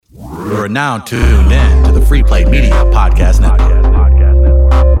You are now tuned in to the Free Play Media Podcast Network.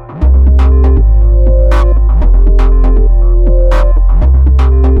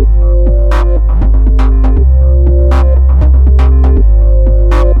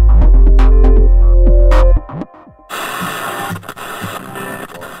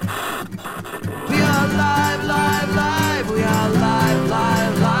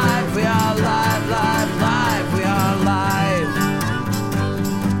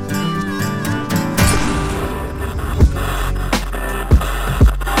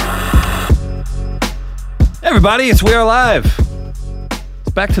 Everybody, it's We Are Live.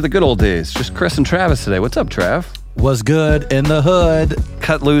 It's back to the good old days. Just Chris and Travis today. What's up, Trav? What's good in the hood?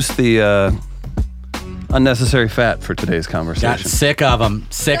 Cut loose the unnecessary fat for today's conversation. Got sick of them.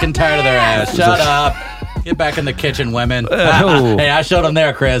 Sick and tired of their ass. Shut up. Get back in the kitchen, women. Hey, I showed them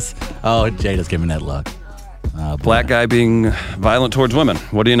there, Chris. Oh, Jada's giving that look. Black guy being violent towards women.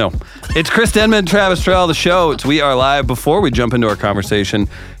 What do you know? It's Chris Denman, Travis Terrell, the show. It's We Are Live. Before we jump into our conversation,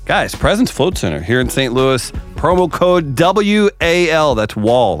 guys, Presence Float Center here in St. Louis. Promo code WAL. That's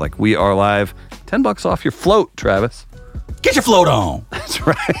WAL, like We Are Live. $10 off your float, Travis. Get your float on. That's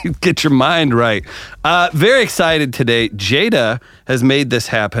right. Get your mind right. Very excited today. Jada has made this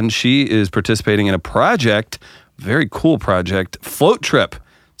happen. She is participating in a project, very cool project, Float Trip.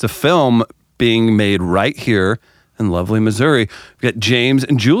 It's a film being made right here in lovely Missouri. We've got James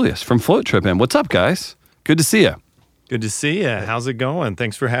and Julius from Float Trip in. What's up, guys? Good to see you. Good to see you. How's it going?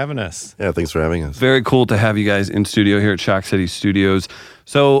 Thanks for having us. Yeah, thanks for having us. Very cool to have you guys in studio here at Shock City Studios.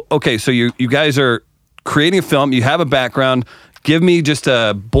 So, okay, so you guys are creating a film. You have a background. Give me just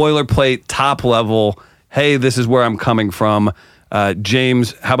a boilerplate, top level, hey, this is where I'm coming from.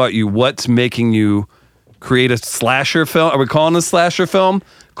 James, how about you? What's making you create a slasher film? Are we calling it a slasher film?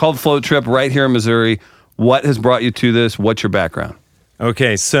 Called Float Trip right here in Missouri. What has brought you to this? What's your background?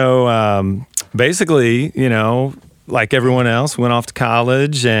 Okay, so basically, you know, like everyone else, went off to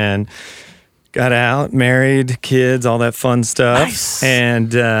college and got out, married, kids, all that fun stuff. Nice.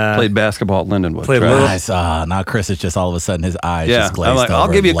 And Played basketball at Lindenwood. Played Travis. Nice. Now Chris is just all of a sudden his eyes just glazed I'm like, over.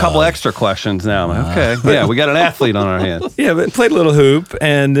 I'll give you a in couple love. extra questions now. I'm like, okay, yeah, we got an athlete on our hands. yeah, but played a little hoop.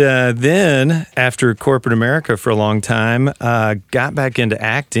 And then after corporate America for a long time, got back into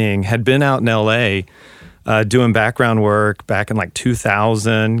acting, had been out in L.A., doing background work back in like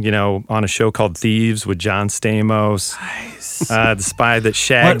 2000, you know, on a show called Thieves with John Stamos. Nice. The spy that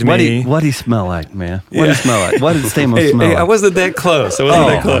shagged me. What do you smell like, man? What do you smell like? What did Stamos smell like? I wasn't that close. I wasn't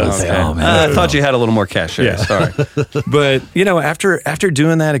that close. okay. Oh, man. I thought you had a little more cachet. Yeah. Sorry. But, you know, after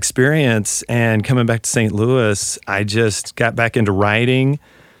doing that experience and coming back to St. Louis, I just got back into writing.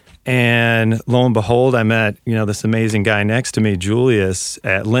 And lo and behold, I met, you know, this amazing guy next to me, Julius,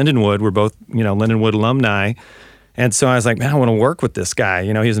 at Lindenwood. We're both, you know, Lindenwood alumni. And so I was like, man, I want to work with this guy.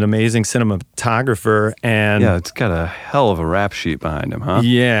 You know, he's an amazing cinematographer. And Yeah, it's got a hell of a rap sheet behind him, huh?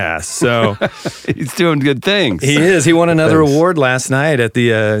 yeah, so He's doing good things. he is. He won another award last night at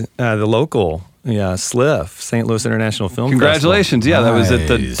the local SLIF, St. Louis International Film Congratulations. Yeah, that was at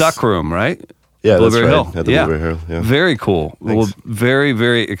the Nice. Duck Room, right? Yeah, Blueberry that's Hill. right. At the Yeah. Blueberry Hill, yeah. Very cool. Well, very,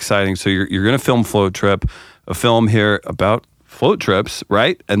 very exciting. So you're going to film Float Trip, a film here about float trips,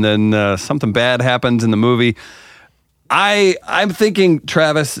 right? And then something bad happens in the movie. I'm thinking,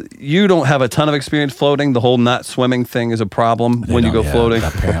 Travis, you don't have a ton of experience floating. The whole not swimming thing is a problem when you go floating.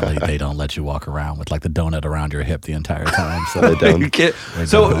 Apparently, they don't let you walk around with like the donut around your hip the entire time. So They don't. You can't- They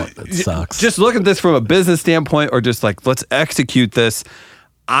so don't. It sucks. Just look at this from a business standpoint, or just like, let's execute this.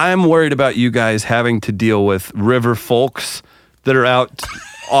 I'm worried about you guys having to deal with river folks that are out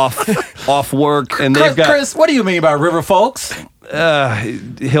off work, and they've got Chris, what do you mean by river folks?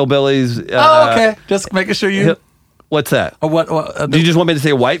 hillbillies. Oh, okay. Just making sure you. What's that? Or what? Do you just want me to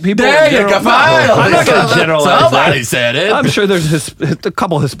say white people? There in you general? go. Fine. I'm not going to generalize Somebody that. said it. I'm sure there's a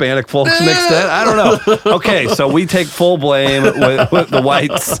couple Hispanic folks mixed in. I don't know. Okay, so we take full blame with the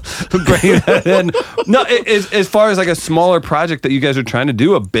whites. Bring that in. No, as far as like a smaller project that you guys are trying to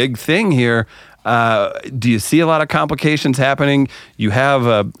do, a big thing here, do you see a lot of complications happening? You have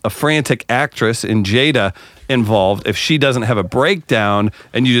a frantic actress in Jada involved. If she doesn't have a breakdown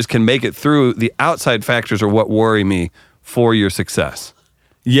and you just can make it through, the outside factors are what worry me for your success.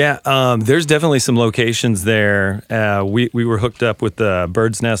 Yeah, there's definitely some locations there. We were hooked up with the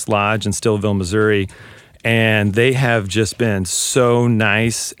Bird's Nest Lodge in Stillville, Missouri, and they have just been so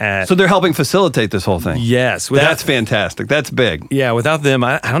nice at... So they're helping facilitate this whole thing. Yes. That's fantastic. That's big. Yeah, without them,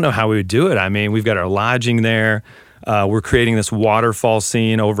 I don't know how we would do it. I mean, we've got our lodging there. We're creating this waterfall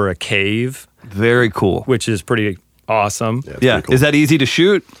scene over a cave, Very cool. which is pretty awesome. it's Yeah. pretty cool. Is that easy to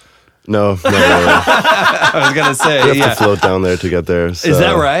shoot? No, never. I was gonna say, You have to float down there to get there. So, Is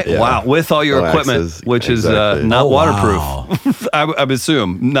that right? yeah. Wow, with all your No equipment, access. which Exactly. is not Oh, waterproof. wow. I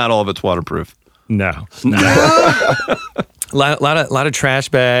assume not all of it's waterproof. No. A lot of trash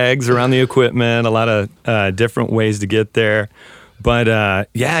bags around the equipment, a lot of different ways to get there. But to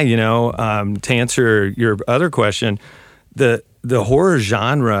answer your other question, the horror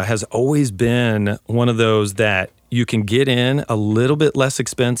genre has always been one of those that you can get in a little bit less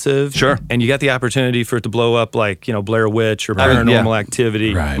expensive. Sure. And you got the opportunity for it to blow up like, Blair Witch or I mean, Paranormal yeah.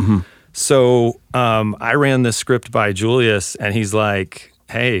 Activity. Right. So I ran this script by Julius, and he's like,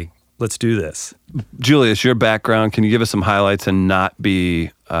 hey, let's do this. Julius, your background, can you give us some highlights and don't be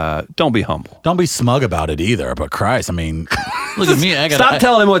humble. Don't be smug about it either. But Christ, I mean, look at me. Stop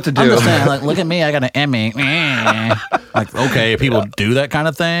telling him what to do. I'm just saying, like, look at me. I got an Emmy. Like, okay, people do that kind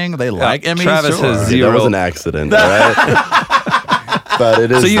of thing. They like Emmys. Travis sure. has That zero. was an accident, all right? But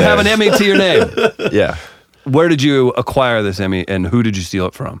it is. So you there. have an Emmy to your name. Yeah. Where did you acquire this Emmy, and who did you steal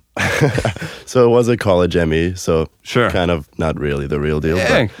it from? So it was a college Emmy, so Sure. kind of not really the real deal.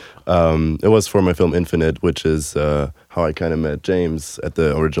 Yeah. But, it was for my film Infinite, which is how I kind of met James at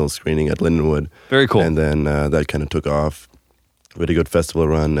the original screening at Lindenwood. Very cool. And then that kind of took off. We had a good festival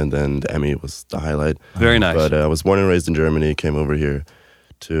run, and then the Emmy was the highlight. Very nice. But I was born and raised in Germany, came over here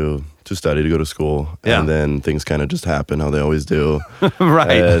to study, to go to school. Yeah. And then things kind of just happen how they always do. Right.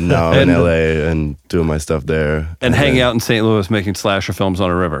 And now I'm in And- LA and doing my stuff there. And hanging then- out in St. Louis making slasher films on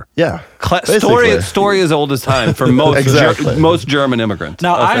a river. Yeah. Story as old as time for most Exactly. most German immigrants.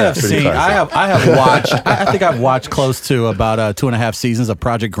 Now I have pretty seen, classic. I have watched. I think I've watched close to about 2.5 seasons of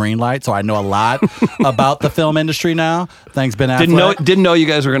Project Greenlight, so I know a lot about the film industry now. Thanks, Ben Affleck. Didn't know you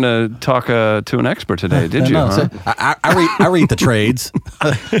guys were going to talk to an expert today, did you? No, huh? so I read the trades.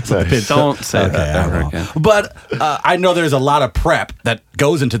 Don't say Okay, that I ever won't. again. But I know there's a lot of prep that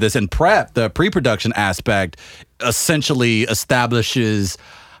goes into this, and prep, the pre-production aspect, essentially establishes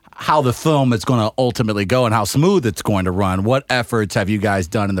how the film is going to ultimately go and how smooth it's going to run. What efforts have you guys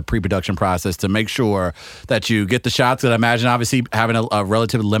done in the pre-production process to make sure that you get the shots? That I imagine, obviously, having a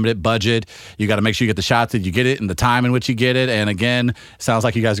relatively limited budget, you got to make sure you get the shots, that you get it in the time in which you get it. And again, it sounds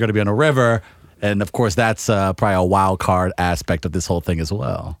like you guys are going to be on a river. And of course, that's probably a wild card aspect of this whole thing as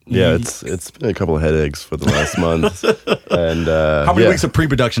well. Yeah, it's been a couple of headaches for the last month. And How many yeah. weeks of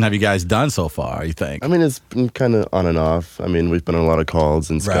pre-production have you guys done so far, you think? I mean, it's been kind of on and off. I mean, we've been on a lot of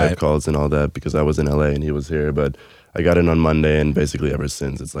calls and Skype Right. calls and all that because I was in LA and he was here. But I got in on Monday, and basically ever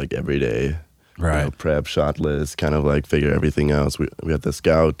since, it's like every day. Right. Prep, shot list, kind of like figure everything out. So we had the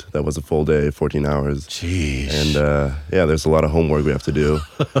scout. That was a full day, 14 hours. Jeez. And yeah, there's a lot of homework we have to do.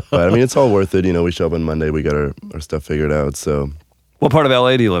 But I mean, it's all worth it. You know, we show up on Monday, we got our stuff figured out. So What part of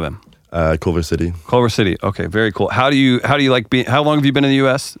LA do you live in? Culver City, Culver City. Okay, very cool. How do you like being? How long have you been in the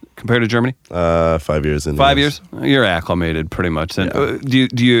U.S. compared to Germany? 5 years in. 5 the years. You're acclimated pretty much. Then, do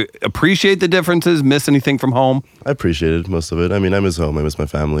you appreciate the differences? Miss anything from home? I appreciated most of it. I mean, I miss home, I miss my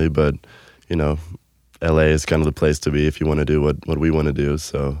family, but you know, LA is kind of the place to be if you want to do what we want to do.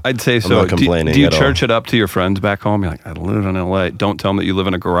 So I'd say so. I'm not complaining do you at all. church it up to your friends back home? You're like, I live in LA. Don't tell them that you live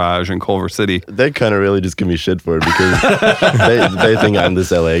in a garage in Culver City. They kind of really just give me shit for it because they think I'm this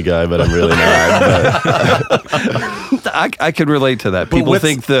LA guy, but I'm really not. But I could relate to that. But People with-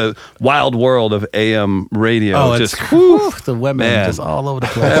 think the wild world of AM radio Oh, just it's whew, the women man. just all over the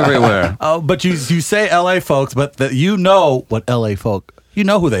place. everywhere. Oh, but you say LA folks, but you know what LA folk, you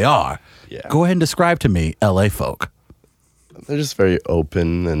know who they are. Yeah. Go ahead and describe to me LA folk. they're just very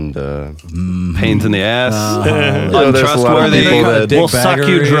open and Pains in the ass, know, there's a lot of untrustworthy. people that- Will suck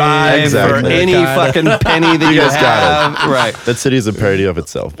you dry for Exactly. any fucking penny that you guys got have. Right. that city is a parody of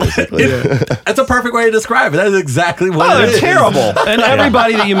itself, basically. That's a perfect way to describe it. That is exactly what Oh, it they're is. terrible. And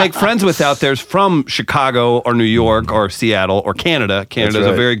everybody that you make friends with out there is from Chicago or New York or Seattle or Canada. Canada's a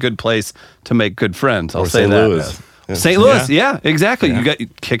right. very good place to make good friends. I'll Or say St. that. Louis. Yeah. St. Louis, yeah, exactly. You got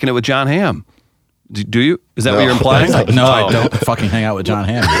kicking it with John Hamm. Do you? Is that what No. you're implying? No, I Oh. don't fucking hang out with John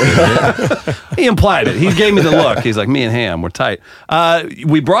Hamm. He implied it. He gave me the look. He's like, me and Ham, we're tight.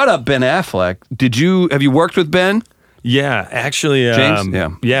 We brought up Ben Affleck. Have you worked with Ben? Yeah, actually, James?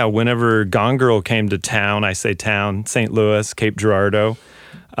 Yeah. whenever Gone Girl came to town, I say town, St. Louis, Cape Girardeau,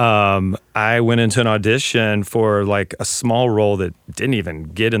 I went into an audition for like a small role that didn't even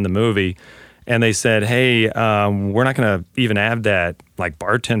get in the movie. And they said, hey, we're not going to even have that like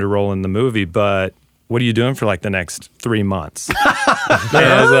bartender role in the movie, but what are you doing for like the next 3 months? And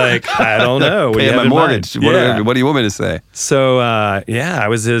I was like, I don't know. What do you Paying have my in mortgage. mind? What do you want me to say? So, I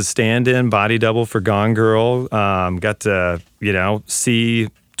was his stand-in body double for Gone Girl. Got to, see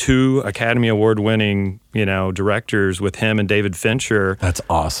 2 Academy Award winning, directors with him and David Fincher, That's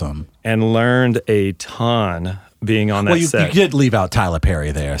awesome. and learned a ton being on that Well, you set. did leave out Tyler Perry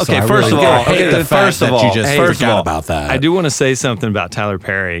there. So Okay, I first really of all- hate okay, the fact first of that all- you just first of forgot all, about that. I do want to say something about Tyler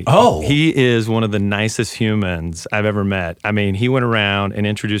Perry. Oh. He is one of the nicest humans I've ever met. I mean, he went around and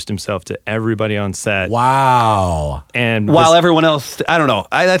introduced himself to everybody on set. Wow. And While everyone else, I don't know.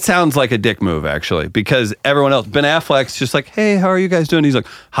 That sounds like a dick move, actually, because everyone else, Ben Affleck's just like, hey, how are you guys doing? He's like,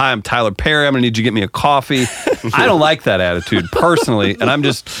 hi, I'm Tyler Perry. I'm going to need you to get me a coffee. I don't like that attitude personally, and I'm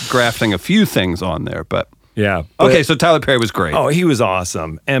just grafting a few things on there. But yeah. okay, so Tyler Perry was great. Oh, he was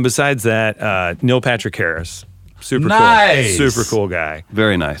awesome. And besides that, Neil Patrick Harris. Super Nice. cool. Super cool guy.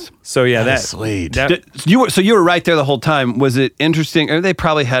 Very nice. So yeah, That is sweet. You were right there the whole time. Was it interesting? Or they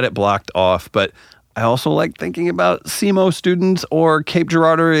probably had it blocked off, but I also like thinking about SEMO students or Cape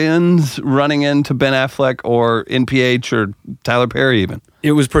Girardeans running into Ben Affleck or NPH or Tyler Perry even.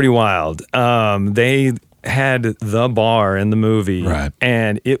 It was pretty wild. They had the bar in the movie, Right.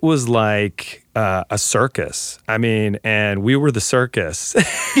 and it was like a circus. I mean, and we were the circus.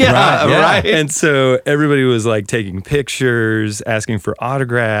 Yeah, right. And so everybody was like taking pictures, asking for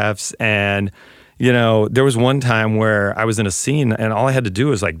autographs, and there was one time where I was in a scene, and all I had to do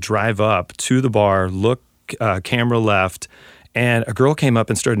was like drive up to the bar, look camera left, and a girl came up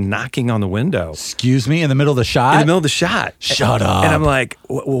and started knocking on the window. Excuse me, in the middle of the shot? In the middle of the shot. Shut up. And I'm like,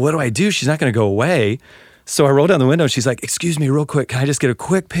 well, what do I do? She's not going to go away. So I rolled down the window. She's like, excuse me, real quick. Can I just get a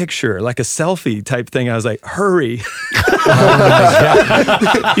quick picture, like a selfie type thing? I was like, hurry.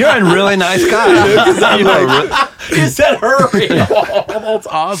 You're a really nice guy. You said hurry. That's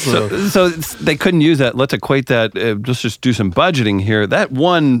awesome. So they couldn't use that. Let's equate that. Let's just do some budgeting here. That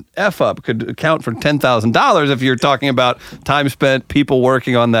one F up could account for $10,000 if you're talking about time spent, people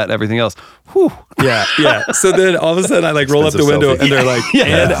working on that, everything else. Whew. Yeah. So then all of a sudden I like roll up the Expensive window selfie. and they're like,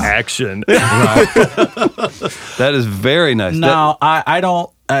 and action. That is very nice. Now,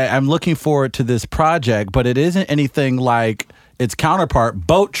 I'm looking forward to this project, but it isn't anything like its counterpart,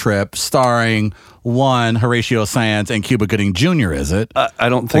 Boat Trip, starring one Horatio Sanz and Cuba Gooding Jr., is it? I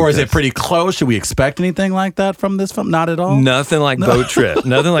don't think Or is it that's- pretty close? Should we expect anything like that from this film? Not at all? Nothing like Boat Trip.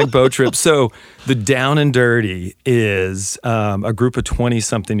 Nothing like Boat Trip. So the Down and Dirty is a group of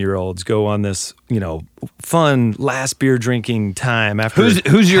 20-something-year-olds go on this, fun last beer drinking time after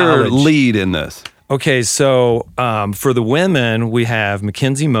Who's your college. lead in this? Okay, so for the women, we have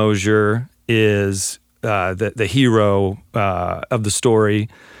Mackenzie Mosier is the hero of the story.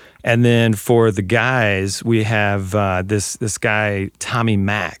 And then for the guys, we have this guy, Tommy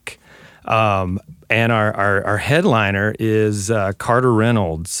Mack. And our headliner is Carter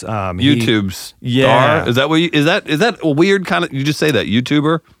Reynolds. YouTube's Yeah. star? Is that what is that a weird kind of, you just say that,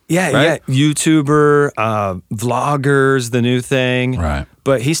 YouTuber? Yeah, YouTuber, vloggers, the new thing. Right.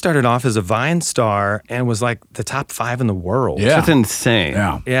 But he started off as a Vine star and was like the top 5 in the world. Yeah. That's insane.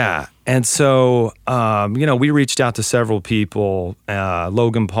 Yeah. Yeah. And so, we reached out to several people,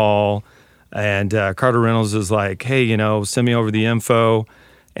 Logan Paul, and Carter Reynolds was like, hey, send me over the info.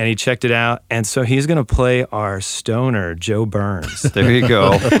 And he checked it out. And so he's going to play our stoner, Joe Burns. There you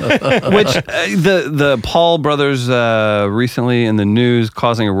go. Which the Paul brothers recently in the news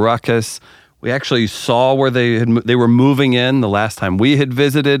causing a ruckus. We actually saw where they were moving in the last time we had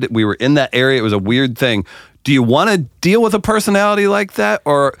visited. We were in that area. It was a weird thing. Do you want to deal with a personality like that?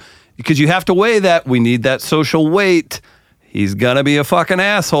 Or because you have to weigh that, we need that social weight. He's going to be a fucking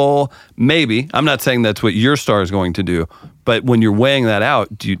asshole. Maybe. I'm not saying that's what your star is going to do. But when you're weighing that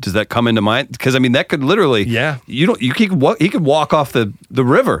out, does that come into mind? Because I mean, that could literally, he could walk off the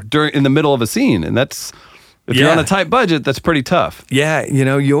river in the middle of a scene, and that's, if you're on a tight budget, that's pretty tough. Yeah,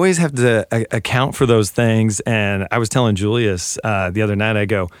 you always have to account for those things. And I was telling Julius the other night, I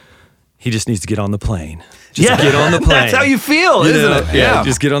go, he just needs to get on the plane. Just get on the plane. That's how you feel, isn't it? Yeah,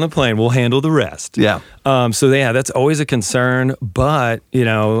 just get on the plane. We'll handle the rest. Yeah. That's always a concern. But you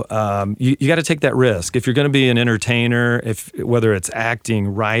got to take that risk if you're going to be an entertainer. Whether it's acting,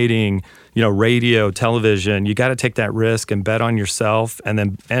 writing, radio, television, you got to take that risk and bet on yourself, and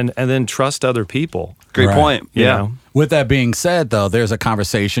then trust other people. Great Right. point. You Yeah. know? With that being said, though, there's a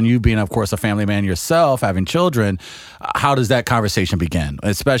conversation. You being, of course, a family man yourself, having children, how does that conversation begin?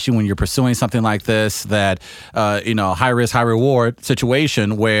 Especially when you're pursuing something like this, that high risk, high reward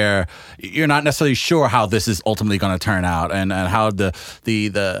situation where you're not necessarily sure how this is ultimately going to turn out, and how the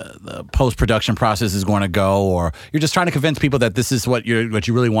post production process is going to go, or you're just trying to convince people that this is what you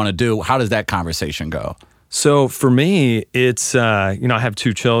really want to do. How does that conversation go? So for me, it's, I have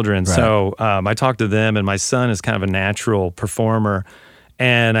 2 children. Right. So I talk to them, and my son is kind of a natural performer.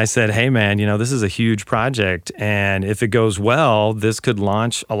 And I said, hey, man, this is a huge project. And if it goes well, this could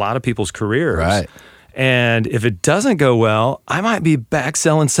launch a lot of people's careers. Right. And if it doesn't go well, I might be back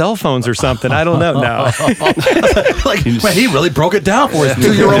selling cell phones or something. I don't know. No. Like, man, he really broke it down for his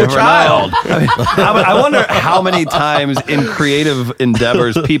 2-year-old child. I wonder how many times in creative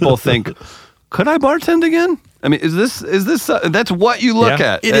endeavors people think, could I bartend again? I mean, is this that's what you look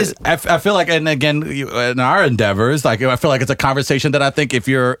at? It is. I feel like, and again, in our endeavors, like I feel like it's a conversation that I think if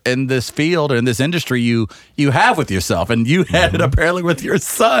you're in this field or in this industry, you have with yourself, and you had it apparently with your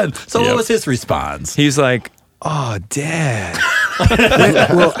son. So what was his response? He's like, oh, Dad.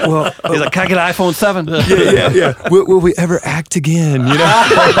 well, he's like, can I get an iPhone 7? Yeah. Will we ever act again? So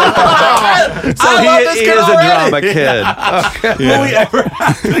he is a drama kid. Will we ever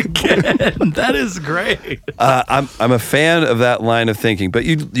act again? That is great. I'm a fan of that line of thinking, but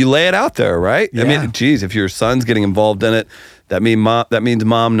you lay it out there, right? Yeah. I mean, geez, if your son's getting involved in it, that means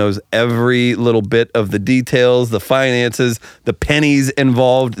mom knows every little bit of the details, the finances, the pennies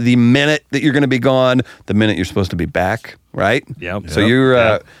involved, the minute that you're going to be gone, the minute you're supposed to be back, right? Yep. So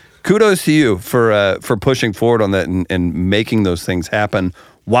you're kudos to you for pushing forward on that and making those things happen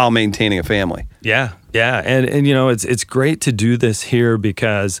while maintaining a family. Yeah. And it's great to do this here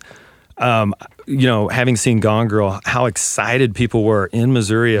because having seen Gone Girl, how excited people were in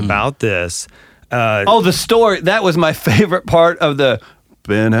Missouri about this. The story. That was my favorite part of the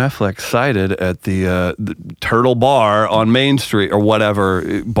Ben Affleck sighted at the Turtle Bar on Main Street or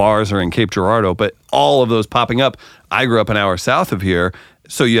whatever bars are in Cape Girardeau, but all of those popping up. I grew up an hour south of here,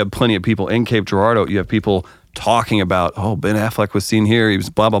 so you have plenty of people in Cape Girardeau. You have people talking about, Ben Affleck was seen here. He was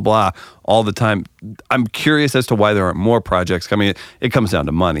blah, blah, blah all the time. I'm curious as to why there aren't more projects coming. It comes down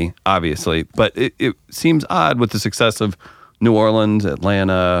to money, obviously, but it seems odd with the success of New Orleans,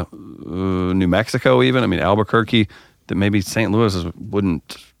 Atlanta, New Mexico even. I mean, Albuquerque, that maybe St. Louis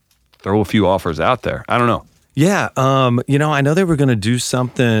wouldn't throw a few offers out there. I don't know. Yeah. I know they were going to do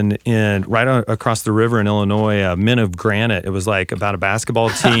something across the river in Illinois, Men of Granite. It was like about a basketball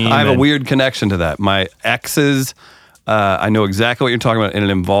team. I have a weird connection to that. My exes, I know exactly what you're talking about, and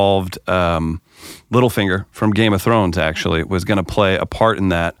it involved Littlefinger from Game of Thrones, actually, was going to play a part in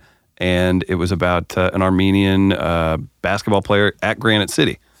that. And it was about an Armenian basketball player at Granite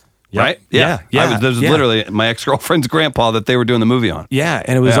City, right? Yeah. That was literally my ex-girlfriend's grandpa that they were doing the movie on. Yeah,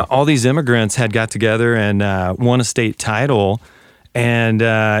 and it was all these immigrants had got together and won a state title. And,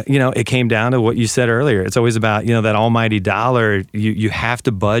 it came down to what you said earlier. It's always about, that almighty dollar. You have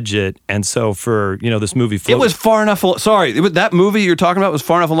to budget. And so for, this movie... It was far enough... that movie you're talking about was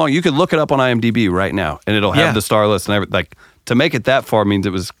far enough along. You could look it up on IMDb right now, and it'll have the star list and everything. Like, to make it that far means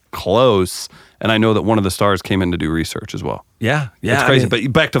it was close, and I know that one of the stars came in to do research as well. Yeah. It's crazy,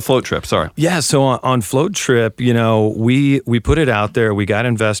 but back to Float Trip, sorry. Yeah, so on Float Trip, we put it out there. We got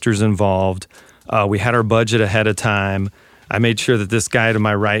investors involved. We had our budget ahead of time. I made sure that this guy to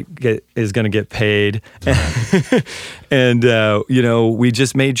my right is going to get paid. And, we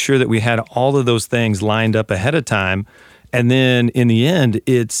just made sure that we had all of those things lined up ahead of time. And then in the end,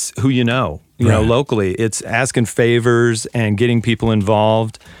 it's who you know. Locally, it's asking favors and getting people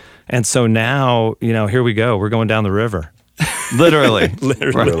involved. And so now, here we go. We're going down the river. Literally.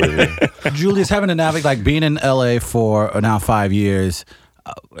 Julius, having to navigate, like being in LA for now 5 years,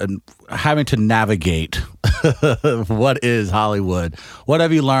 and having to navigate what is Hollywood. What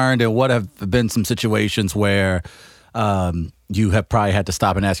have you learned, and what have been some situations where you have probably had to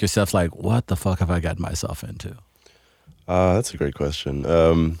stop and ask yourself, like, what the fuck have I gotten myself into? That's a great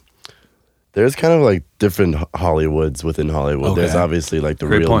question. There's kind of like different Hollywoods within Hollywood. Okay. There's obviously like the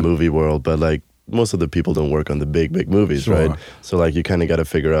Great real point. movie world, but like most of the people don't work on the big movies, Sure. right? So like you kind of got to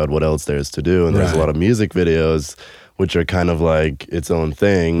figure out what else there is to do. And there's a Right. lot of music videos, which are kind of like its own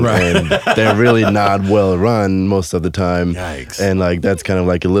thing. Right. And they're really not well run most of the time. Yikes. And like that's kind of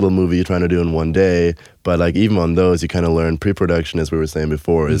like a little movie you're trying to do in one day. But like even on those, you kind of learn pre-production, as we were saying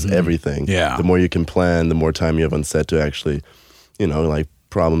before, is everything. Yeah. The more you can plan, the more time you have on set to actually, like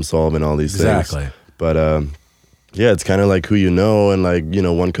problem solve and all these Exactly. things. But yeah, it's kind of like who you know, and like,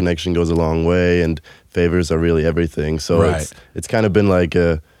 one connection goes a long way, and favors are really everything. So Right. it's kind of been like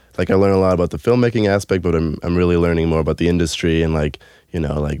I learn a lot about the filmmaking aspect, but I'm really learning more about the industry and like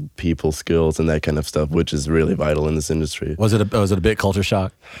people skills and that kind of stuff, which is really vital in this industry. Was it a bit culture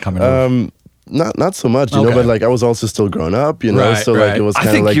shock coming over? Not so much, Okay. but like I was also still growing up, Right, so like right. it was I kind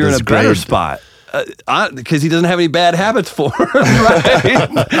of think like you're in this a better great spot. Because he doesn't have any bad habits for it,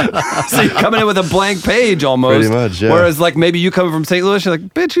 right? So you're coming in with a blank page almost. Pretty much, yeah. Whereas like maybe you coming from St. Louis, you're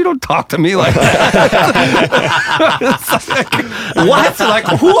like, bitch, you don't talk to me like that. What? Like,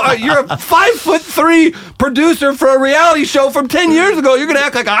 who are you're a 5'3" producer for a reality show from 10 years ago. You're gonna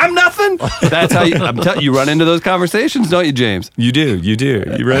act like I'm nothing? That's how I'm telling you run into those conversations, don't you, James? You do. You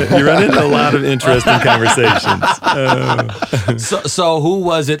run into a lot of interesting conversations. So who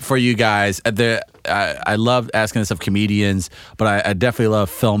was it for you guys? I love asking this of comedians, but I definitely love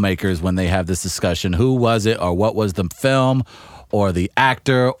filmmakers when they have this discussion. Who was it, or what was the film, or the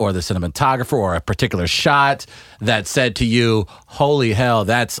actor, or the cinematographer, or a particular shot that said to you, holy hell,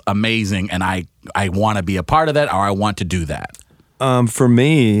 that's amazing, and I want to be a part of that, or I want to do that? For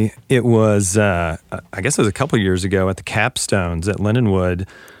me, it was, I guess it was a couple years ago at the Capstones at Lindenwood.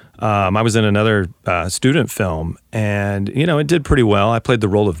 I was in another student film, and, it did pretty well. I played the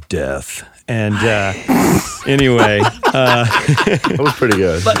role of Death. And anyway. That was pretty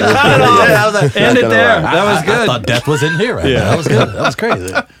good. End it there. That was good. I thought Death was in here. Right? Yeah. That was good. That was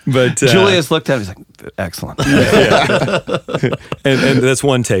crazy. But Julius looked at him. He's like, excellent. And that's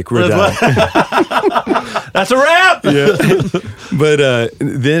one take. We're done. That's a wrap. Yeah. But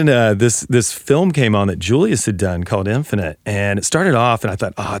then this film came on that Julius had done called Infinite, and it started off, and I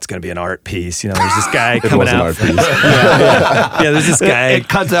thought, oh, it's going to be an art piece. There's this guy coming out. It was an art piece. Yeah, there's this guy. It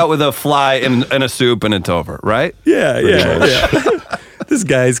cuts out with a fly and a soup, and it's over, right? Yeah. This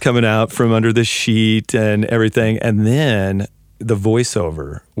guy's coming out from under the sheet and everything, and then the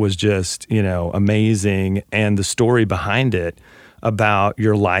voiceover was just, amazing, and the story behind it about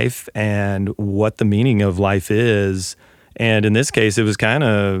your life and what the meaning of life is. And in this case, it was kind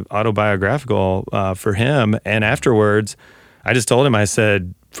of autobiographical for him. And afterwards, I just told him, I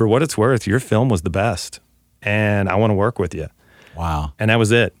said, for what it's worth, your film was the best, and I want to work with you. Wow. And that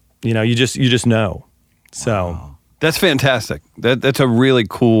was it. You just know. So. Wow. That's fantastic. That's a really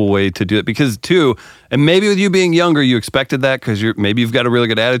cool way to do it because too, and maybe with you being younger, you expected that because maybe you've got a really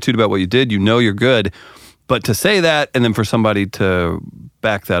good attitude about what you did. You're good, but to say that and then for somebody to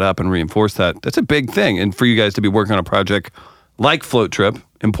back that up and reinforce that, that's a big thing. And for you guys to be working on a project like Float Trip,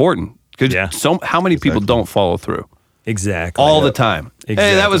 important because how many people don't follow through? Exactly. All the time. Exactly.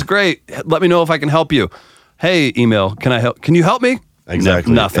 Hey, that was great. Let me know if I can help you. Hey, email, can I help? Can you help me?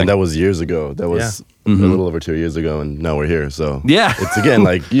 Exactly. Nothing. And that was years ago. That was a little over 2 years ago, and now we're here. So it's again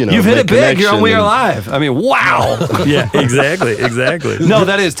like you've hit it big. You're on We Are Live. I mean, wow. Yeah, exactly. No,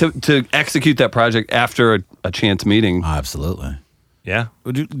 that is to execute that project after a chance meeting. Absolutely. Yeah.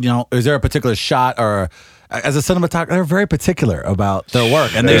 Would you, is there a particular shot or? As a cinematographer, they're very particular about their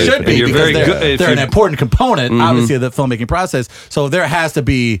work, and they should be because they're an important component, obviously, of the filmmaking process. So there has to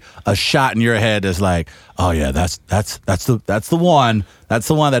be a shot in your head that's like, oh yeah, that's the one. That's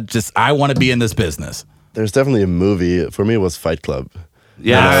the one that just I want to be in this business. There's definitely a movie. For me, it was Fight Club.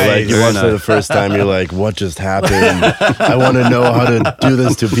 Yeah, like you watch it the first time, you're like, what just happened? I want to know how to do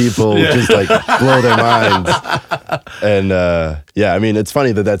this to people, just like blow their minds. And I mean, it's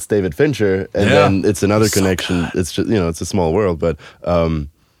funny that that's David Fincher, and then it's another connection. It's just it's a small world, but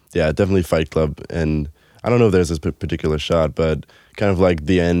definitely Fight Club. And I don't know if there's this particular shot, but kind of like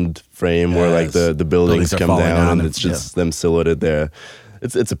the end frame where like the buildings come down and it's just them silhouetted there.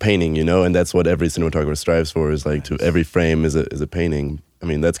 It's a painting, and that's what every cinematographer strives for, is like to every frame is a painting. I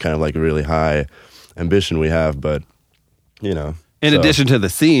mean, that's kind of like a really high ambition we have, but In addition to the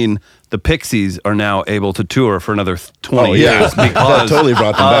scene, the Pixies are now able to tour for another 20 years because that totally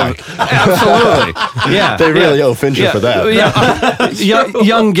brought them back. Absolutely. Yeah. They really owe Fincher for that.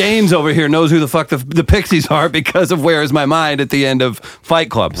 Young Gaines over here knows who the fuck the Pixies are because of Where Is My Mind at the end of Fight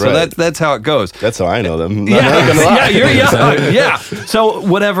Club. So that's how it goes. That's how I know them. You're young. Yeah. So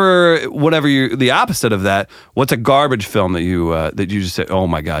whatever you the opposite of that, what's a garbage film that you just say, "Oh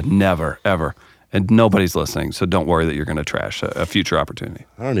my God, never ever." And nobody's listening, so don't worry that you're going to trash a future opportunity.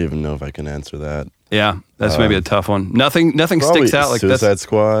 I don't even know if I can answer that. Yeah, that's maybe a tough one. Nothing sticks out like Suicide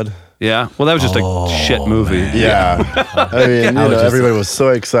Squad. Yeah, well, that was just a shit movie. Man. Yeah, I mean, everybody was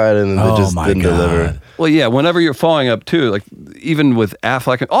so excited and they just didn't deliver. Well, yeah, whenever you're following up too, like even with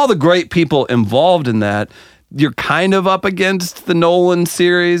Affleck and all the great people involved in that, you're kind of up against the Nolan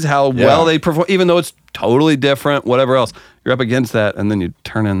series, how well they perform, even though it's totally different, whatever else. You're up against that, and then you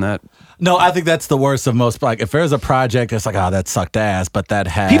turn in that. No, I think that's the worst of most. Like, if there's a project, it's like, oh, that sucked ass, but that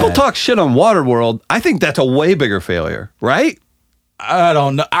had... People talk shit on Waterworld. I think that's a way bigger failure, right? I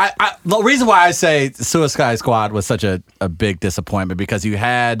don't know. The reason why I say Suicide Squad was such a big disappointment because you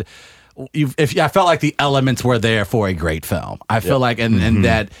had I felt like the elements were there for a great film. I feel like, and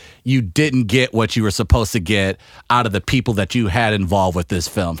that you didn't get what you were supposed to get out of the people that you had involved with this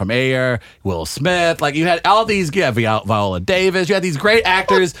film. From Ayer, Will Smith, like you had all these, you had Viola Davis, you had these great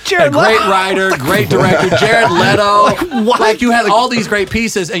actors, a great writer, great director, Jared Leto. Like you had all these great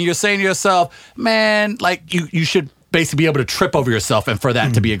pieces, and you're saying to yourself, man, like you should basically be able to trip over yourself, and for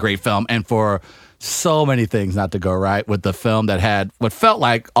that to be a great film, and for so many things not to go right with the film that had what felt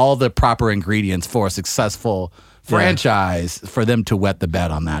like all the proper ingredients for a successful franchise. For them to wet the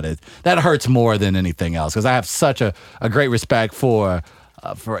bed on that hurts more than anything else, because I have such a great respect for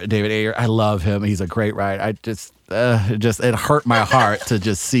David Ayer. I love him. He's a great writer. I just it hurt my heart to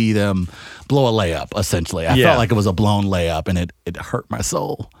just see them blow a layup. Essentially, I felt like it was a blown layup, and it hurt my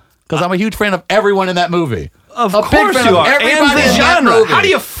soul, because I'm a huge fan of everyone in that movie. Of course you are. And the genre. How do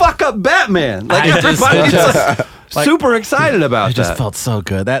you fuck up Batman? Like everybody's like super excited about that. It just felt so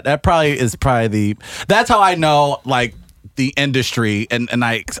good. That probably is that's how I know, like, the industry, and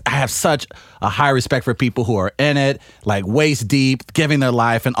I have such a high respect for people who are in it, like waist deep, giving their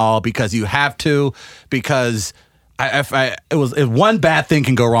life and all, because you have to, because if one bad thing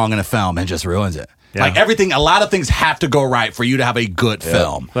can go wrong in a film and just ruins it. Yeah. Like a lot of things have to go right for you to have a good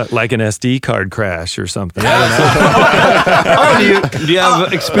film. Like an SD card crash or something. Do you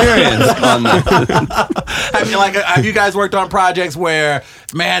have experience on that? I mean, like, have you guys worked on projects where,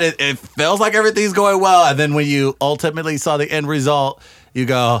 man, it feels like everything's going well, and then when you ultimately saw the end result, you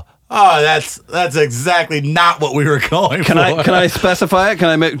go, oh, that's exactly not what we were going for. Can I specify it? Can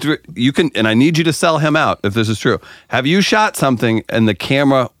I make you can? And I need you to sell him out if this is true. Have you shot something and the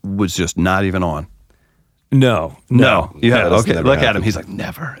camera was just not even on? No. You have. Okay, look at him. He's like,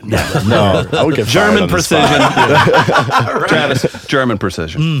 never. No, I would get German precision. Travis, German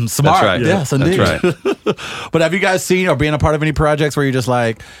precision. Smart. That's right. Yes, indeed. That's right. But have you guys seen or been a part of any projects where you're just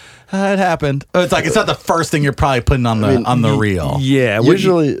like, it happened? It's like, it's not the first thing you're probably putting on the reel. Yeah.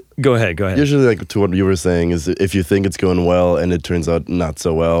 Usually, go ahead. Usually, like, to what you were saying, is if you think it's going well and it turns out not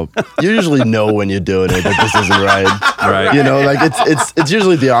so well, you usually know when you're doing it that this isn't right. Right. You know, like it's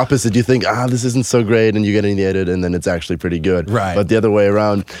usually the opposite. You think, this isn't so great, and you get in the edit, and then it's actually pretty good. Right. But the other way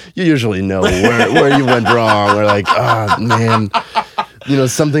around, you usually know where you went wrong, or like, man, you know,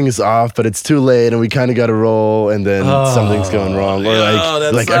 something is off, but it's too late, and we kind of got to roll, and then something's going wrong. Or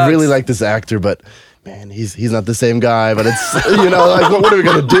I really like this actor, but man, he's not the same guy. But it's, you know, like, what are we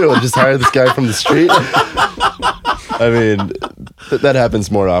gonna do? Just hire this guy from the street? I mean, that happens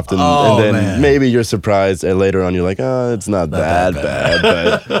more often, and then maybe you're surprised, and later on you're like, it's not that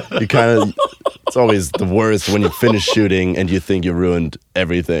bad. But you kind of, it's always the worst when you finish shooting and you think you ruined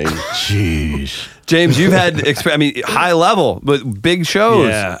everything. Jeez. James, you've had, high level, but big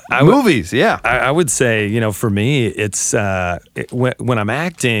shows, movies, I would say, you know, for me, it's when I'm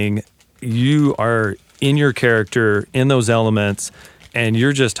acting, you are in your character, in those elements, and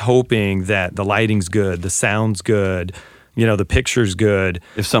you're just hoping that the lighting's good, the sound's good, you know, the picture's good.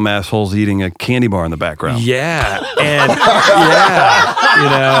 If some asshole's eating a candy bar in the background. Yeah. And you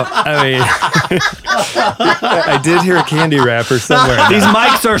know, I mean, I did hear a candy wrapper somewhere. These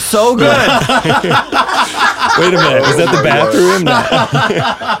mics are so good. Wait a minute. Is that the bathroom?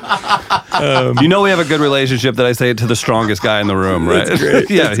 You know we have a good relationship that I say it to the strongest guy in the room, right? That's great.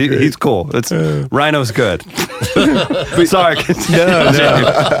 Yeah, he's cool. Rhino's good. Sorry. No.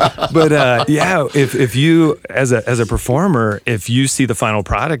 But if you, as a performer, if you see the final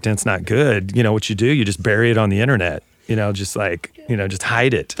product and it's not good, you know what you do? You just bury it on the internet. You know, just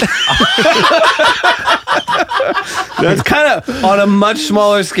hide it. That's kind of on a much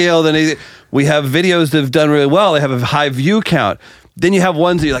smaller scale than we have videos that have done really well. They have a high view count. Then you have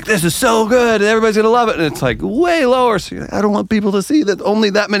ones that you're like, this is so good, and everybody's going to love it. And it's like way lower. So you're like, I don't want people to see that only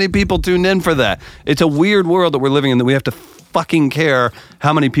that many people tune in for that. It's a weird world that we're living in, that we have to fucking care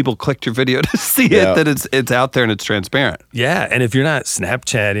how many people clicked your video to see it, that it's out there and it's transparent. Yeah, and if you're not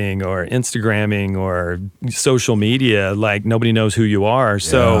Snapchatting or Instagramming or social media, like, nobody knows who you are.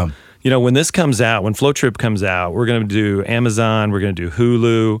 So, you know, when this comes out, when Flow Trip comes out, we're going to do Amazon, we're going to do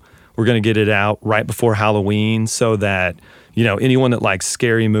Hulu, we're going to get it out right before Halloween so that, you know, anyone that likes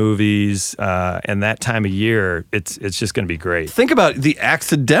scary movies and that time of year, it's just going to be great. Think about the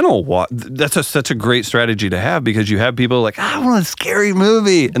accidental watch. That's such a great strategy to have, because you have people like, I want a scary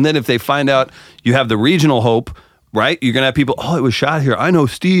movie. And then if they find out you have the regional hope, right? You're going to have people, it was shot here. I know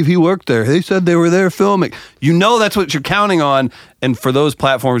Steve, he worked there. They said they were there filming. You know that's what you're counting on. And for those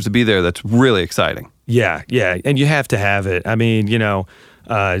platforms to be there, that's really exciting. Yeah. And you have to have it. I mean, you know,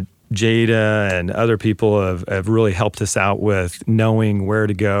 Jada and other people have really helped us out with knowing where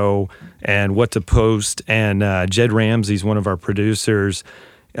to go and what to post. And Jed Ramsey's one of our producers.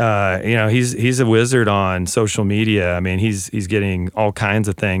 he's a wizard on social media. I mean, he's getting all kinds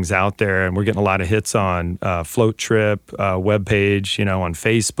of things out there, and we're getting a lot of hits on Float Trip webpage, on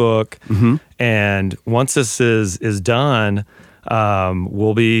Facebook. And once this is done,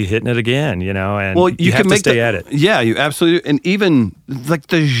 we'll be hitting it again, and you have to stay at it. Yeah, you absolutely. And even like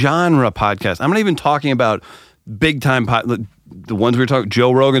the genre podcast, I'm not even talking about big time the ones we were talking,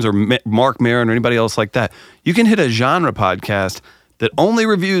 Joe Rogan's or Mark Maron or anybody else like that. You can hit a genre podcast that only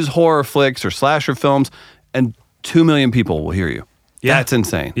reviews horror flicks or slasher films, and 2 million people will hear you. Yeah. That's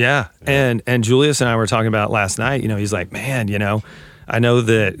insane. Yeah. And Julius and I were talking about last night, he's like, man, I know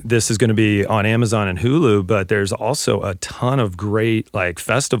that this is going to be on Amazon and Hulu, but there's also a ton of great like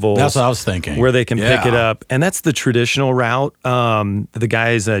festivals. That's what I was thinking. Where they can pick it up. And that's the traditional route. The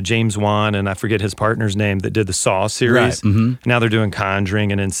guys, James Wan, and I forget his partner's name, that did the Saw series. Right. Now they're doing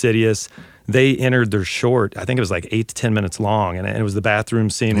Conjuring and Insidious. They entered their short, I think it was like 8 to 10 minutes long, and it was the bathroom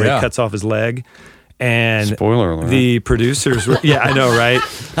scene where he cuts off his leg. And spoiler alert. The producers were, I know, right?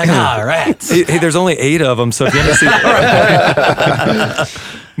 Like, rats. Hey, there's only 8 of them, so if you haven't seen it.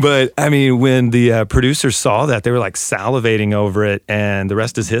 But I mean, when the producers saw that, they were like salivating over it, and the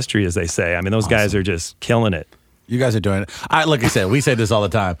rest is history, as they say. I mean, those guys are just killing it. You guys are doing it. Like I said, we say this all the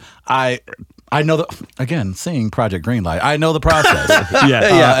time. I know again, seeing Project Greenlight, I know the process.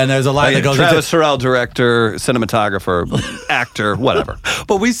 And there's a lot that goes Travis Sorrell, director, cinematographer, actor, whatever.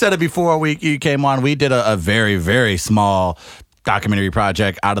 But we said it before you came on. We did a very, very small documentary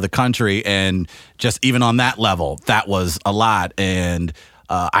project out of the country, and just even on that level, that was a lot. And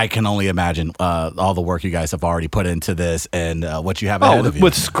I can only imagine all the work you guys have already put into this, and what you have ahead of you.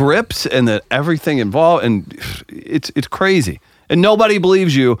 With scripts and everything involved, and it's crazy. And nobody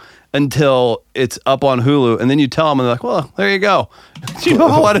believes you until it's up on Hulu, and then you tell them, and they're like, well, there you go. Do you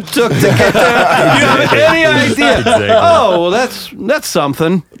know what it took to get there? You have any idea? Exactly. Oh, well, that's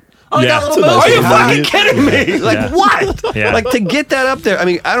something. Are you fucking kidding me? Like, what? Yeah. Like, to get that up there, I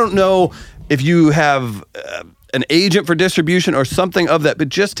mean, I don't know if you have an agent for distribution or something of that, but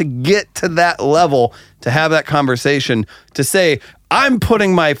just to get to that level, to have that conversation, to say, I'm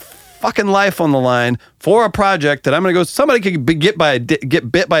putting my fucking life on the line for a project that I'm going to go, somebody could get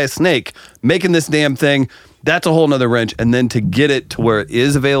bit by a snake making this damn thing. That's a whole nother wrench. And then to get it to where it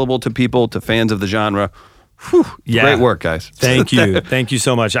is available to people, to fans of the genre. Whew, great work, guys. Thank you. Thank you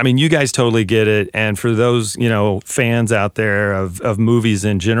so much. I mean, you guys totally get it. And for those, fans out there of movies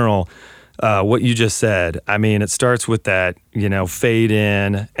in general, what you just said, I mean, it starts with that, fade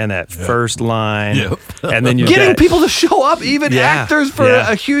in and that first line. And then you getting people to show up, even actors, for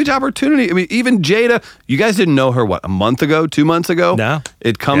a huge opportunity. I mean, even Jada, you guys didn't know her, a month ago, 2 months ago? No.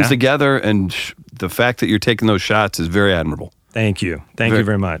 It comes together, and the fact that you're taking those shots is very admirable. Thank you. Thank you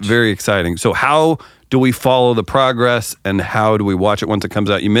very much. Very exciting. So how do we follow the progress, and how do we watch it once it comes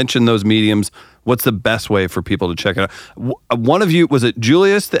out? You mentioned those mediums. What's the best way for people to check it out? One of you, was it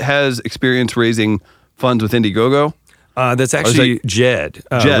Julius that has experience raising funds with Indiegogo? That's actually Jed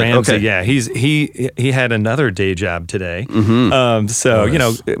Ramsey. Okay. Yeah, he had another day job today.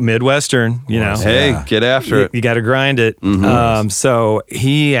 Midwestern. Hey, get after it. You got to grind it. So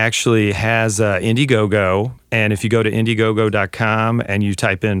he actually has Indiegogo, and if you go to Indiegogo.com and you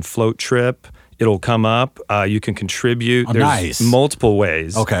type in Float Trip, it'll come up. You can contribute. There's multiple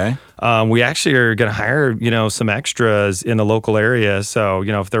ways. Okay. We actually are going to hire, some extras in the local area. So,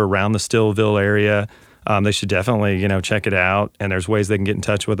 if they're around the Stillville area, they should definitely, check it out. And there's ways they can get in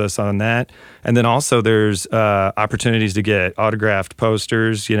touch with us on that. And then also there's opportunities to get autographed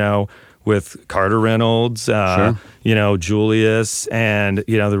posters, with Carter Reynolds, Julius, and,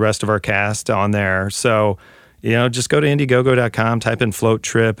 the rest of our cast on there. So, just go to Indiegogo.com, type in Float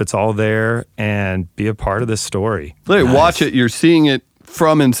Trip. It's all there, and be a part of this story. Watch it. You're seeing it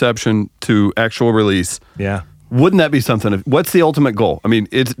from inception to actual release. Yeah. Wouldn't that be something? What's the ultimate goal? I mean,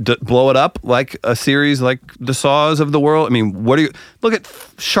 it's blow it up like a series like the Saws of the world. I mean, look at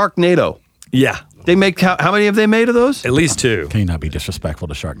Sharknado. Yeah. They make, how many have they made of those? At least 2. Can you not be disrespectful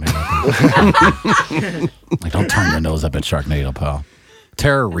to Sharknado? Like, don't turn your nose up at Sharknado, pal.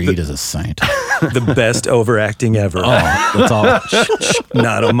 Tara Reid is a saint. The best overacting ever. Oh, that's all.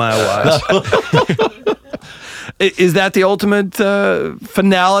 Not on my watch. Is that the ultimate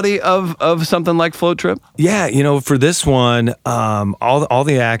finality of something like Float Trip? Yeah, for this one, all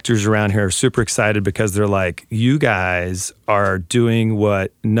the actors around here are super excited because they're like, you guys are doing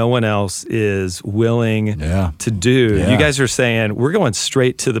what no one else is willing to do. Yeah. You guys are saying, we're going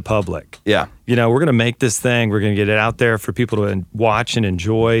straight to the public. Yeah. We're going to make this thing. We're going to get it out there for people to watch and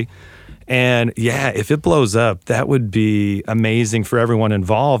enjoy. And if it blows up, that would be amazing for everyone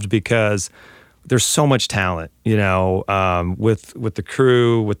involved, because there's so much talent, you know, with the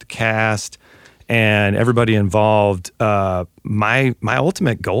crew, with the cast, and everybody involved. My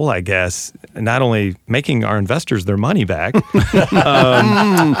ultimate goal, I guess, not only making our investors their money back, but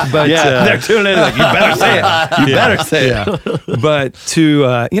they're tuning in like, you better say it. You better say it. But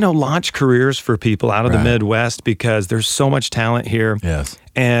to launch careers for people out of the Midwest, because there's so much talent here. Yes.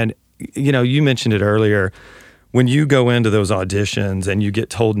 And you mentioned it earlier. When you go into those auditions and you get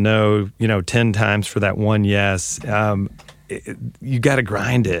told no, 10 times for that one yes, you got to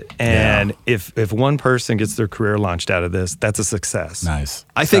grind it. And if one person gets their career launched out of this, that's a success. Nice.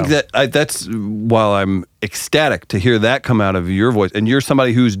 I think that's while I'm ecstatic to hear that come out of your voice, and you're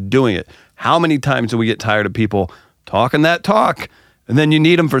somebody who's doing it. How many times do we get tired of people talking that talk, and then you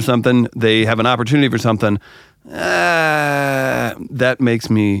need them for something, they have an opportunity for something? That makes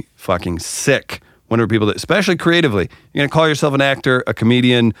me fucking sick. Whenever people that, especially creatively, you're going to call yourself an actor, a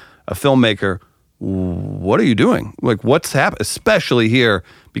comedian, a filmmaker. What are you doing? Like, what's happened? Especially here,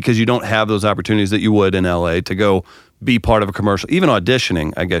 because you don't have those opportunities that you would in LA to go be part of a commercial, even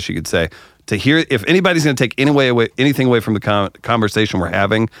auditioning, I guess you could say. To hear, if anybody's going to take anything away from the conversation we're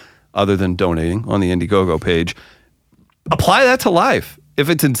having, other than donating on the Indiegogo page, apply that to life. If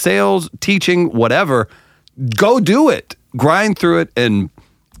it's in sales, teaching, whatever, go do it. Grind through it and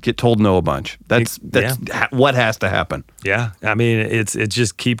get told no a bunch. That's what has to happen. Yeah. I mean, it's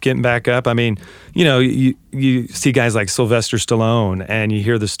just keep getting back up. I mean, you see guys like Sylvester Stallone, and you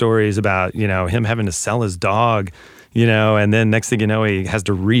hear the stories about, him having to sell his dog, and then next thing you know, he has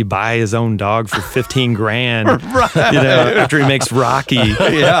to rebuy his own dog for $15,000, after he makes Rocky.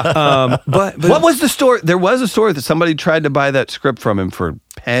 Yeah. But what was the story? There was a story that somebody tried to buy that script from him for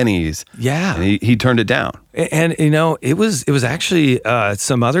pennies. Yeah. And he turned it down. And it was actually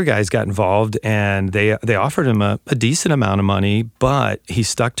some other guys got involved, and they offered him a decent amount of money, but he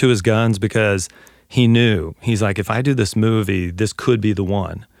stuck to his guns because he knew, he's like, if I do this movie, this could be the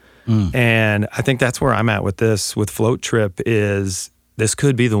one. And I think that's where I'm at with this, with Float Trip, is this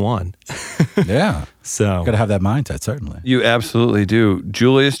could be the one. Yeah. So got to have that mindset, certainly. You absolutely do.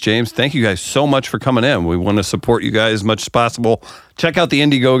 Julius, James, thank you guys so much for coming in. We want to support you guys as much as possible. Check out the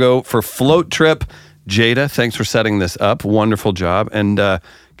Indiegogo for Float Trip. Jada, thanks for setting this up. Wonderful job. And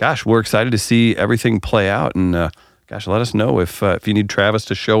gosh, we're excited to see everything play out. And let us know if you need Travis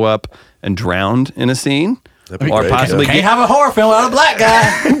to show up and drown in a scene. Or possibly can't have a horror film without a black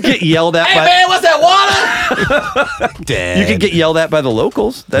guy. Get yelled at. Hey by, man, what's that water? Dead. You could get yelled at by the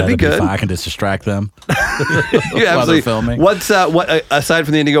locals. That'd be good. Fine. I can just distract them. You absolutely filming. What's what aside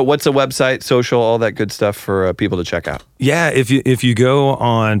from the Indigo? What's a website, social, all that good stuff for people to check out? Yeah, if you go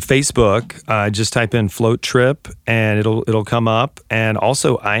on Facebook, just type in Float Trip and it'll come up, and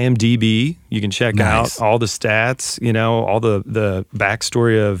also IMDb. You can check out all the stats, all the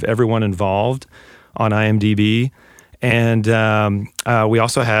backstory of everyone involved on IMDb. And we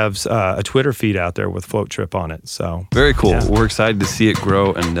also have a Twitter feed out there with Float Trip on it. So very cool. Yeah. We're excited to see it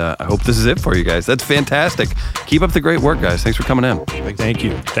grow, and I hope this is it for you guys. That's fantastic. Keep up the great work, guys. Thanks for coming in. Thank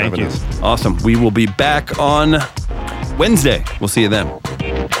you. Awesome. We will be back on Wednesday. We'll see you then.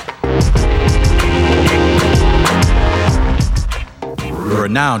 You're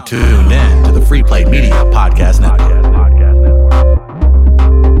now tuned in to the Free Play Media Podcast Network.